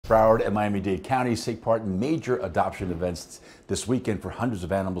Broward and Miami-Dade counties take part in major adoption events this weekend for hundreds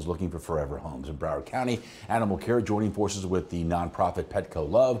of animals looking for forever homes. In Broward County, Animal Care joining forces with the nonprofit Petco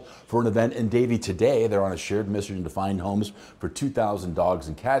Love for an event in Davie today. They're on a shared mission to find homes for 2,000 dogs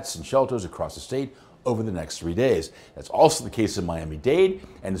and cats in shelters across the state over the next 3 days. That's also the case in Miami-Dade,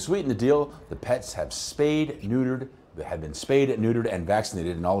 and to sweeten the deal, the pets have been spayed, neutered, and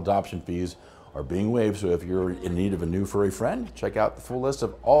vaccinated, and all adoption fees are being waived. So if you're in need of a new furry friend, check out the full list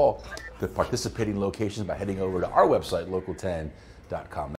of all the participating locations by heading over to our website, local10.com.